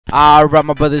Alright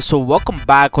my brothers, so welcome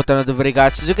back with another video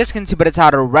guys. As you guys can see by the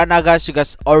title right now guys, you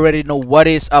guys already know what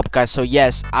is up guys. So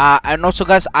yes, and also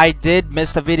guys, I did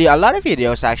miss a lot of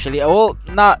videos actually. Well,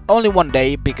 not only one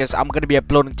day, because I'm gonna be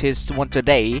uploading this one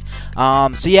today.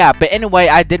 So yeah, but anyway,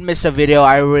 I did miss a video.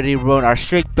 I already ruined our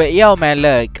streak, but yo man,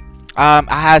 look, I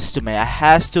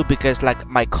has to because like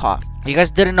my cough. You guys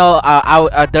didn't know,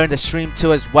 during the stream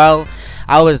too as well,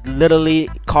 I was literally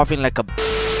coughing like a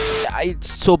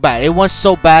it's so bad. It was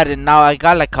so bad, and now I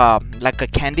got like a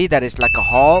candy that is like a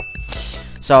haul.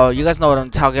 So you guys know what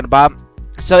I'm talking about.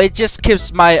 So it just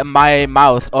keeps my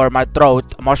mouth or my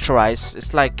throat moisturized.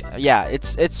 It's like, yeah,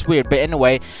 it's weird, but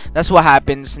anyway, that's what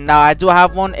happens. Now I do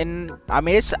have one, and I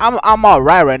mean I'm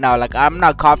alright right now. Like I'm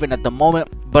not coughing at the moment,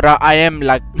 but I am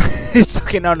like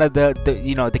sucking on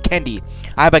the candy.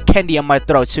 I have a candy on my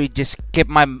throat, so it just keep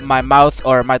my mouth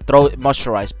or my throat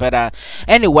moisturized. But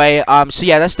anyway, so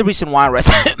yeah, that's the reason why right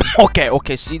there.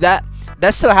 okay, see that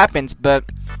still happens, but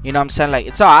you know what I'm saying, like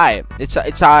it's alright. It's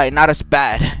alright, not as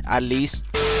bad at least.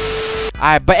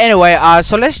 Alright, but anyway,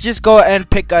 so let's just go and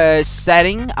pick a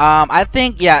setting. I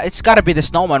think, yeah, it's gotta be the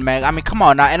snowman, man. I mean, come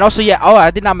on now. And also, yeah, oh,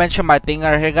 I did not mention my thing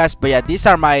right here, guys, but yeah, these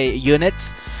are my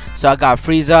units. So I got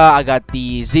Frieza, I got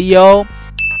the Zeo.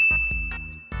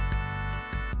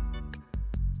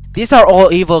 These are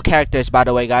all evil characters, by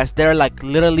the way, guys. They're like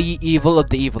literally evil of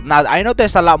the evil. Now, I know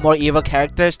there's a lot more evil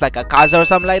characters, like Akaza or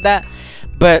something like that.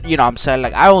 But, you know what I'm saying,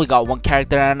 like, I only got one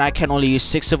character and I can only use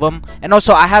 6 of them. And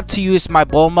also, I have to use my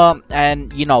Bulma,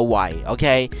 and you know why,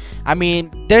 okay? I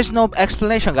mean, there's no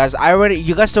explanation, guys.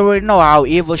 You guys already know how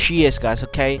evil she is, guys,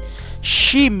 okay?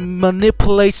 She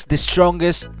manipulates the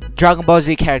strongest Dragon Ball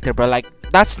Z character, bro. Like,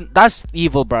 that's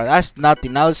evil, bro. That's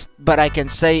nothing else. But all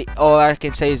I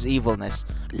can say is evilness.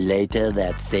 Later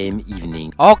that same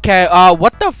evening. Okay,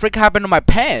 what the frick happened to my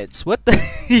pants? What the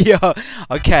yo?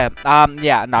 Okay,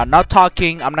 yeah, now not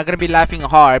talking. I'm not gonna be laughing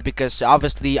hard because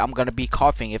obviously I'm gonna be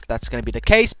coughing if that's gonna be the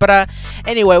case. But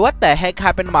anyway, what the heck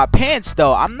happened to my pants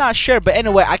though? I'm not sure. But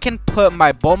anyway, I can put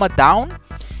my Bulma down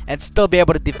and still be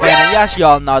able to defend. And yes,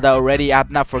 y'all know that already.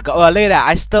 I've not forgot. Oh, later,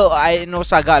 I know,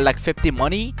 so I got like 50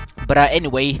 money. But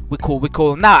anyway, we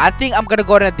cool. Now I think I'm gonna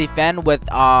go ahead and defend with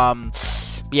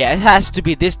yeah, it has to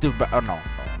be this dude. Oh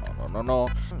no.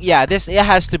 Yeah, it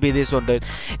has to be this one, dude.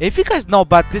 If you guys know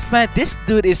about this man, this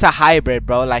dude is a hybrid,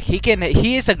 bro. Like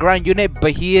he is a ground unit,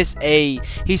 but he's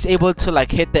able to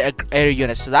like hit the air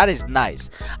unit. So that is nice.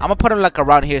 I'm gonna put him like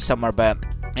around here somewhere, but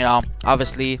you know,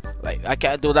 obviously, like I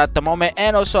can't do that at the moment.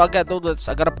 And also, I gotta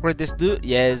upgrade this dude.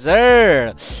 Yes,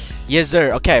 sir.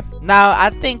 Okay, now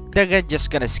I think they're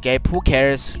just gonna escape. Who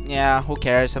cares? Yeah, who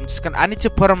cares? I need to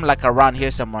put them like around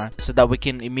here somewhere so that we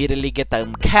can immediately get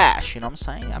them cash. You know what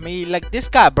I'm saying? I mean, like this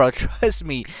guy, bro. Trust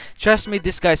me,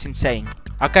 this guy's insane.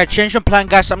 Okay, change of plan,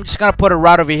 guys. I'm just gonna put it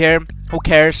right over here. Who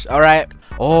cares? All right.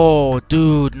 Oh,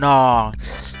 dude, no.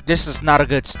 This is not a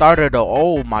good starter though.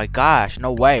 Oh my gosh,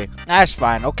 no way. That's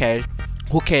fine. Okay,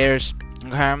 who cares?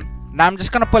 Okay. Now I'm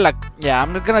just gonna put like, yeah,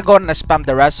 I'm gonna go and spam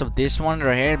the rest of this one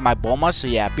right here in my Bulma. So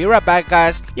yeah, be right back,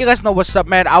 guys. You guys know what's up,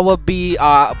 man. I will be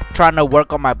trying to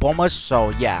work on my Bulmas.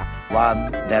 So yeah.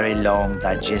 One very long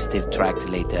digestive tract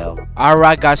later.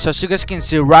 Alright guys, so as you guys can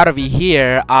see right over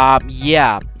here,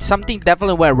 yeah, something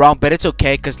definitely went wrong, but it's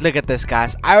okay, because look at this,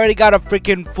 guys. I already got a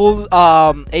freaking full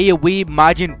AoE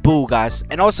Majin Buu, guys.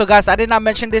 And also, guys, I did not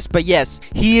mention this, but yes,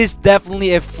 he is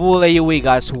definitely a full AoE,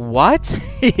 guys. What?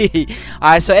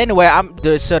 Alright, so anyway, I'm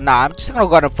just gonna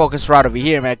go ahead and focus right over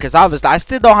here, man, because obviously I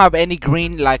still don't have any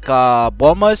green like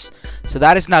Bulmas, so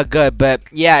that is not good. But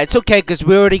yeah, it's okay, because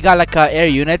we already got like air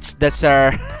units. That's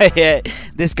our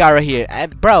this guy right here.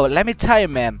 And bro, let me tell you,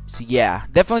 man, so yeah,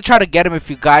 definitely try to get him if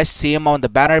you guys see him on the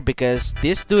banner, because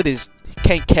this dude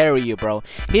can't carry you, bro.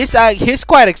 He's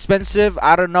quite expensive,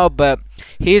 I don't know, but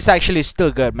he's actually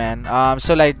still good, man.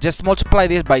 So like just multiply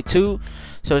this by 2,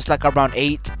 so it's like around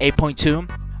 8.2.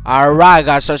 Alright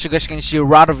guys, so as you guys can see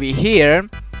right over here,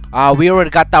 we already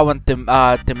got that one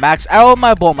to max all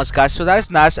my Bulmas, guys, so that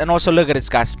is nice. And also look at this,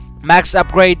 guys, max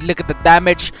upgrade. Look at the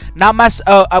damage, not max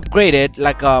upgraded,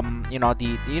 like you know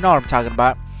what I'm talking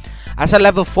about. As a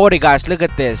level 40, guys, look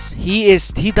at this.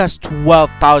 He does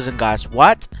 12,000, guys.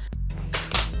 What?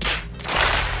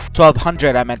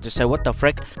 1200, I meant to say. What the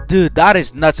frick, dude, that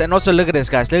is nuts. And also look at this,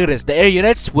 guys, look at this. The air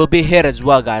units will be hit as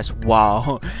well, guys.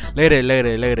 Wow. look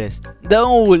at this.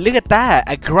 No, look at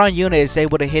that. A ground unit is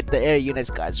able to hit the air units,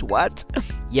 guys. What?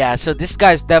 Yeah, so this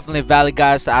guy is definitely valid,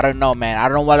 guys. I don't know, man. I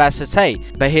don't know what else to say,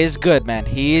 but he's good, man.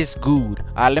 He is good.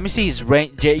 Let me see his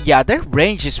range. Yeah, their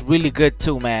range is really good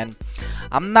too, man.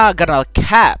 I'm not gonna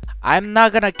cap. I'm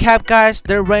not gonna cap, guys.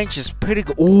 Their range is pretty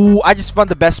good. Ooh, I just found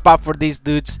the best spot for these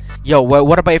dudes. Yo,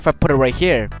 what about if I put it right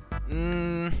here?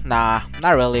 Nah,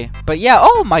 not really. But yeah,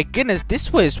 oh my goodness,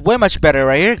 this was way much better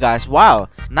right here, guys. Wow,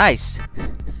 nice.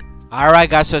 Alright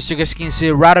guys, so as you guys can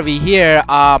see right over here,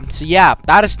 so yeah,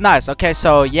 that is nice. Okay,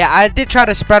 so yeah, I did try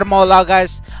to spread them all out,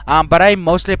 guys, but I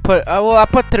mostly put, well, I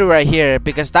put 3 right here,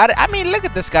 because that, I mean, look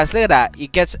at this, guys, look at that,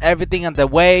 it gets everything on the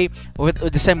way, with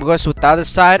the same goes with the other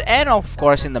side, and of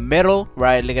course in the middle,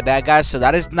 right, look at that, guys, so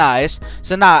that is nice.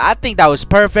 So now, I think that was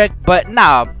perfect, but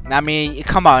now, I mean,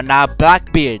 come on, now,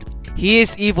 Blackbeard, he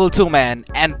is evil too, man.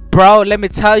 And bro, let me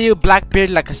tell you, Blackbeard,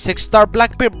 like a 6-star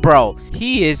Blackbeard, bro,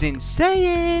 he is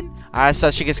insane. Alright, so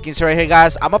as you guys can see right here,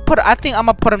 guys, I think I'm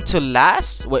gonna put him to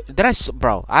last. Wait,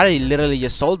 bro, I literally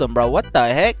just sold him, bro. What the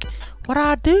heck? What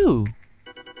I do?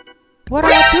 What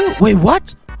I do? Wait,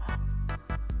 what?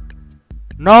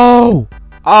 No.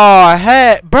 Oh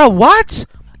heck, bro, what?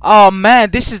 Oh man,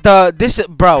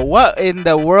 bro, what in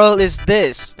the world is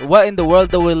this? What in the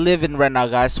world do we live in right now,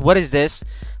 guys? What is this?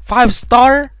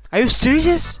 5-star? Are you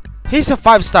serious? He's a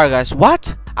 5-star, guys.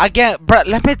 What? Again, bro,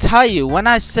 let me tell you, when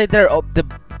I say they're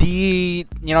the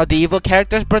evil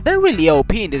characters, bro, they're really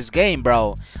OP in this game,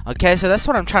 bro. Okay, so that's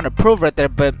what I'm trying to prove right there.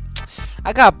 But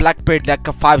I got Blackbeard like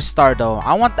a 5-star though.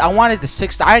 I wanted the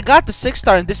 6-star. I got the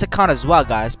 6-star in this account as well,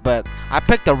 guys, but I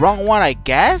picked the wrong one, I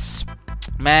guess.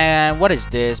 Man, what is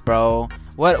this, bro?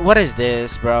 What is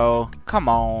this, bro? Come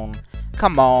on.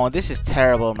 Come on, this is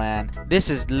terrible, man. This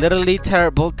is literally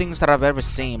terrible things that I've ever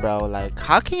seen, bro. Like,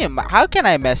 how can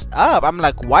I mess up? I'm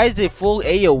like, why is it full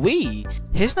AoE?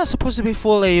 He's not supposed to be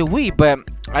full AoE, but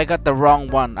I got the wrong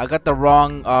one. I got the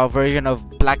wrong version of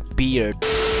Blackbeard.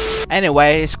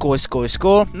 Anyway, it's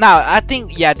cool. Now, I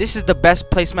think, yeah, this is the best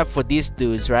placement for these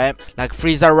dudes, right? Like,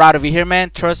 Frieza right over here, man.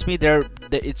 Trust me,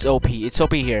 it's OP. It's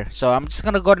OP here. So, I'm just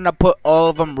gonna go ahead and put all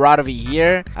of them right over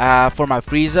here for my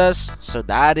Friezas. So,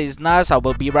 that is nice. I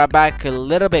will be right back a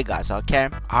little bit, guys, okay?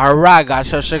 Alright, guys.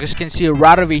 So, as you guys can see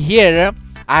right over here,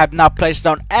 I have now placed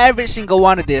down every single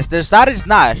one of this. That is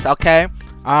nice, okay?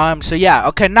 So, yeah.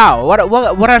 Okay, now, what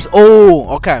else? Oh,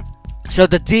 okay. So,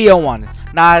 the Dio one.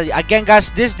 Now, again, guys,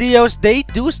 these Dios, they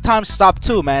do time stop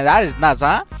too, man. That is nuts,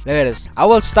 huh? Look at this. I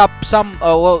will stop some,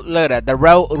 well, look at that. The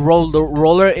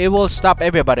roller, it will stop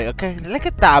everybody, okay? Look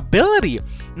at the ability.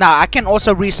 Now, I can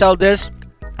also resell this.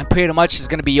 And pretty much it's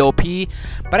gonna be OP,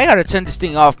 but I gotta turn this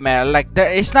thing off, man. Like,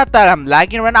 it's not that I'm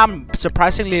lagging right now. I'm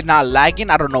surprisingly not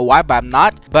lagging. I don't know why, but I'm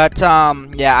not. But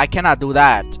yeah, I cannot do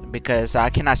that because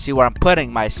I cannot see where I'm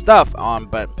putting my stuff on.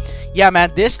 But yeah,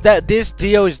 man, this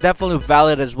Dio is definitely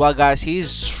valid as well, guys.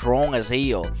 He's strong as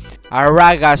hell.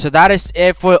 Alright, guys, so that is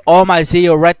it for all my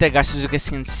Zeo right there, guys, as you guys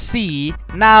can see.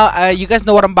 Now, you guys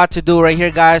know what I'm about to do right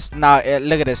here, guys. Now,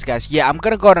 look at this, guys. Yeah, I'm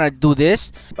gonna go ahead and do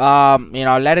this.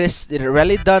 Let it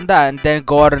really done that, and then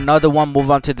go out another one, move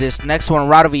on to this next one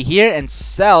right over here, and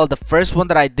sell the first one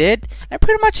that I did. And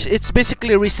pretty much, it's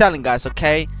basically reselling, guys,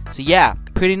 okay? So, yeah.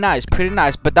 Pretty nice,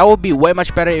 but that would be way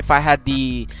much better if I had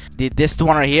this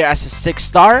one right here as a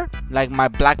 6-star, like my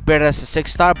Blackbeard as a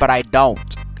 6-star, but I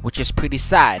don't, which is pretty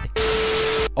sad.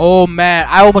 Oh man,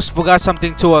 I almost forgot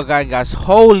something too again, guys.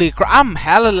 Holy crap, I'm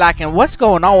hella lacking. What's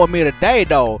going on with me today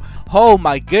though? Oh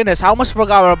my goodness, I almost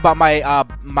forgot about my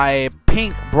my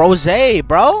pink rose,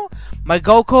 bro. My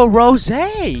Goku Rose.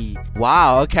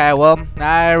 Wow, okay, well,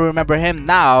 I remember him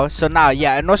now. So now,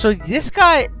 yeah, and also this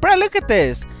guy, bro, look at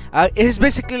this. It's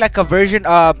basically like a version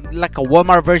of, like a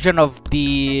Walmart version of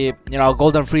the,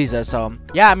 Golden Frieza. So,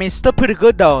 yeah, I mean, it's still pretty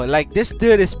good though. Like, this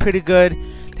dude is pretty good.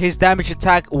 His damage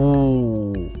attack,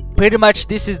 ooh. Pretty much,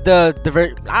 this is I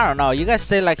don't know. You guys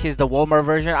say like he's the Walmart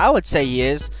version. I would say he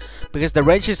is. Because the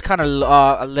range is kind of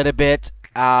a little bit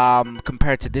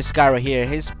compared to this guy right here.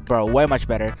 He's, bro, way much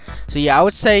better. So yeah, I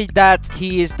would say that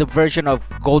he is the version of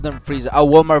Golden Frieza, a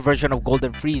Walmart version of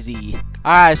Golden Frieza.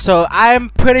 Alright, so I'm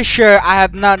pretty sure I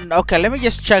have not. Okay, let me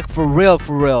just check for real.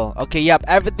 Okay, yep,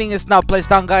 everything is now placed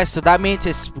down, guys, so that means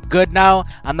it's good now.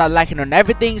 I'm not lacking on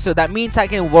everything, so that means I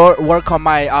can work on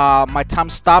my my time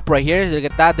stop right here. Look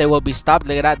at that, they will be stopped.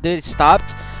 Look at that, dude, it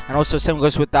stopped. And also same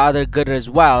goes with the other good as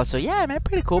well. So yeah, man,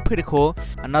 pretty cool.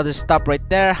 Another stop right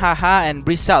there, haha, and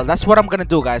resell. That's what I'm gonna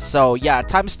do, guys. So yeah,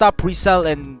 time stop, resell,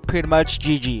 and pretty much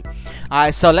GG.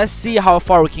 Alright, so let's see how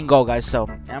far we can go, guys. So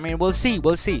I mean, we'll see.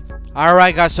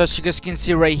 Alright, guys, so as you guys can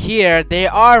see right here, they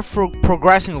are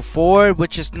progressing forward,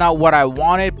 which is not what I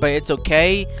wanted, but it's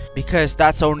okay because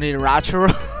that's only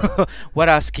natural. What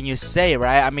else can you say,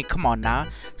 right? I mean, come on now.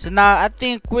 So now I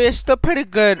think we're still pretty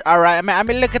good. Alright, I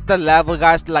mean, look at the level,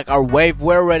 guys. Like our wave,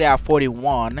 we're already at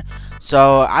 41.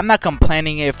 So I'm not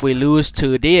complaining if we lose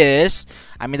to this.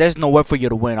 I mean, there's no way for you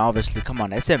to win, obviously. Come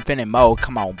on, it's infinite mode.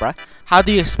 Come on, bruh. How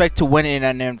do you expect to win in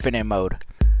an infinite mode?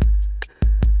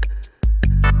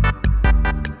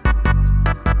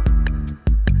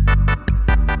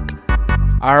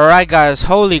 Alright guys,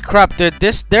 holy crap, dude,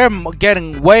 they're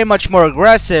getting way much more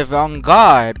aggressive, on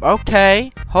God.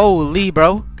 Okay, holy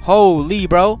bro,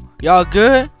 y'all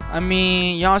good? I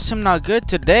mean, y'all seem not good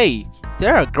today.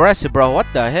 They're aggressive, bro, what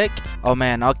the heck? Oh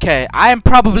man, okay, I am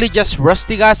probably just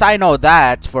rusty, guys. I know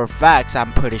that for facts,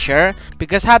 I'm pretty sure,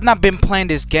 because I have not been playing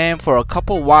this game for a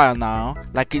couple while now,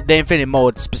 like the infinite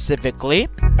mode specifically.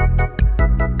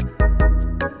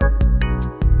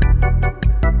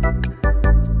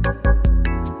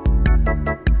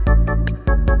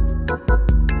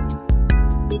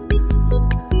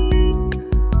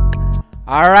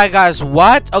 Alright guys,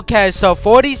 what? Okay, so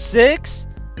 46?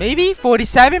 Maybe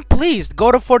 47? Please, go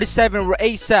to 47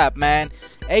 ASAP, man.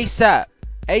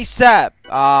 ASAP.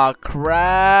 Aw,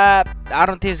 crap. I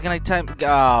don't think it's gonna take...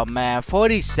 Oh, man.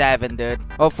 47, dude.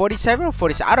 Oh, 47 or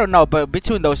 47? I don't know, but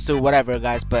between those two, whatever,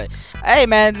 guys. But, hey,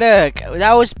 man, look.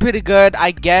 That was pretty good,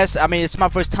 I guess. I mean, it's my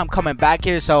first time coming back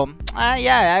here, so...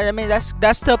 yeah, I mean, that's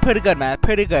still pretty good, man.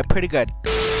 Pretty good.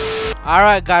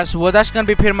 Alright guys, well that's gonna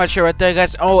be pretty much it right there,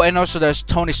 guys. Oh, and also there's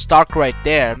Tony Stark right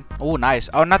there. Oh, nice.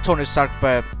 Oh, not Tony Stark,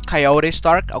 but Coyote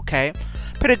Stark. Okay,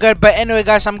 pretty good. But anyway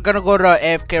guys, I'm gonna go to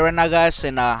AFK right now, guys,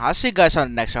 and I'll see you guys on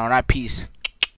the next one. Alright, peace.